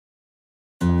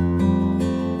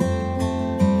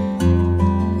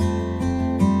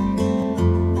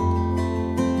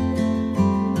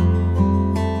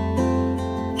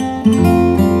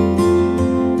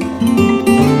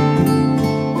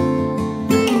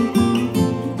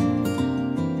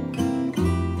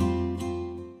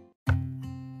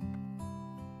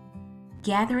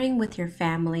Gathering with your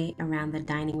family around the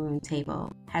dining room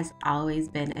table has always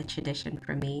been a tradition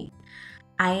for me.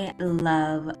 I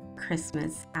love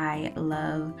Christmas. I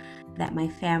love that my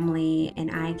family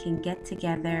and I can get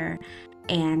together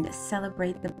and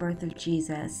celebrate the birth of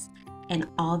Jesus and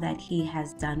all that He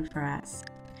has done for us.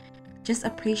 Just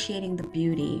appreciating the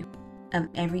beauty of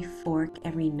every fork,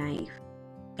 every knife,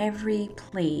 every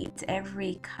plate,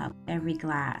 every cup, every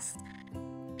glass.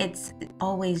 It's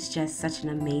always just such an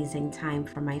amazing time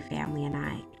for my family and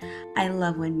I. I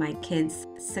love when my kids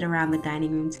sit around the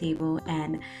dining room table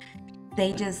and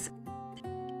they just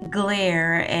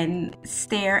glare and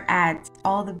stare at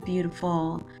all the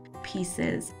beautiful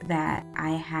pieces that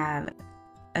I have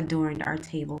adorned our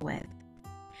table with.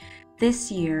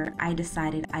 This year, I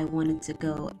decided I wanted to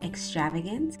go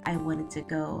extravagant, I wanted to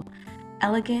go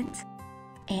elegant,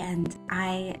 and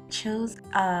I chose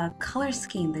a color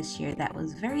scheme this year that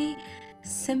was very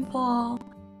simple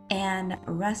and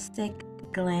rustic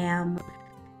glam,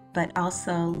 but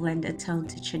also lend a tone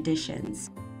to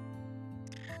traditions.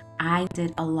 I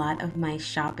did a lot of my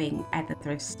shopping at the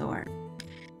thrift store.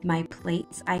 My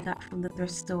plates I got from the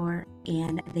thrift store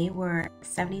and they were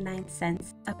 79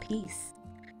 cents a piece.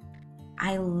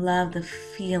 I love the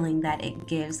feeling that it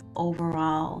gives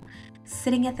overall,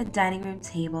 sitting at the dining room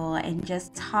table and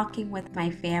just talking with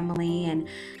my family and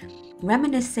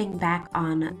reminiscing back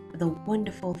on the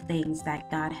wonderful things that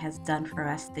God has done for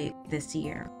us this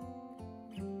year.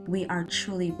 We are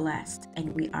truly blessed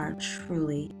and we are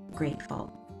truly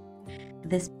grateful.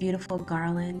 This beautiful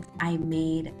garland I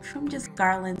made from just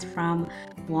garlands from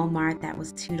Walmart that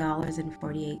was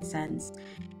 $2.48,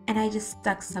 and I just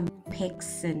stuck some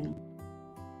picks and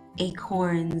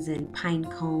acorns and pine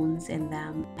cones in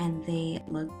them, and they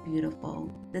look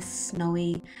beautiful. This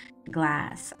snowy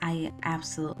glass I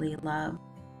absolutely love.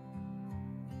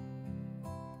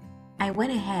 I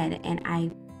went ahead and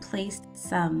I placed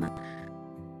some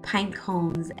pine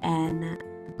cones and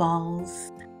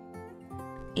balls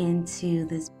into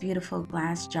this beautiful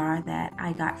glass jar that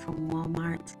I got from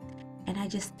Walmart, and I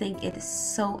just think it is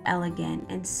so elegant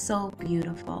and so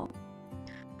beautiful.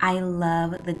 I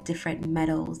love the different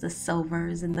metals, the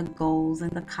silvers and the golds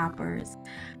and the coppers.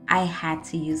 I had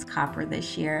to use copper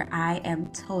this year. I am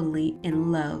totally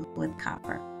in love with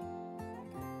copper.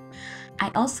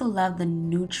 I also love the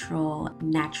neutral,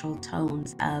 natural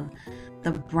tones of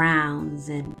the browns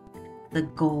and the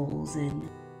golds and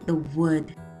the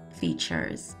wood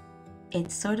features.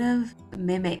 It sort of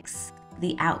mimics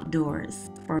the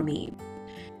outdoors for me.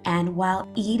 And while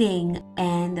eating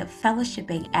and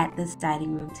fellowshipping at this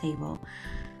dining room table,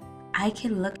 I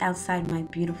can look outside my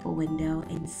beautiful window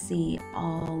and see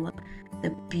all the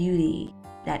beauty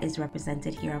that is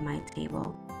represented here on my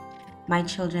table. My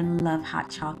children love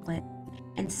hot chocolate,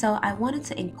 and so I wanted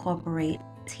to incorporate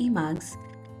tea mugs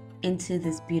into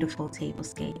this beautiful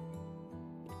tablescape.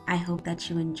 I hope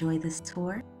that you enjoy this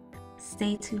tour.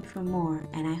 Stay tuned for more,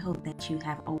 and I hope that you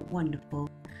have a wonderful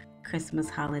Christmas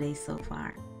holiday so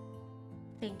far.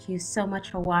 Thank you so much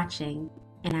for watching,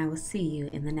 and I will see you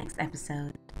in the next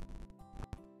episode.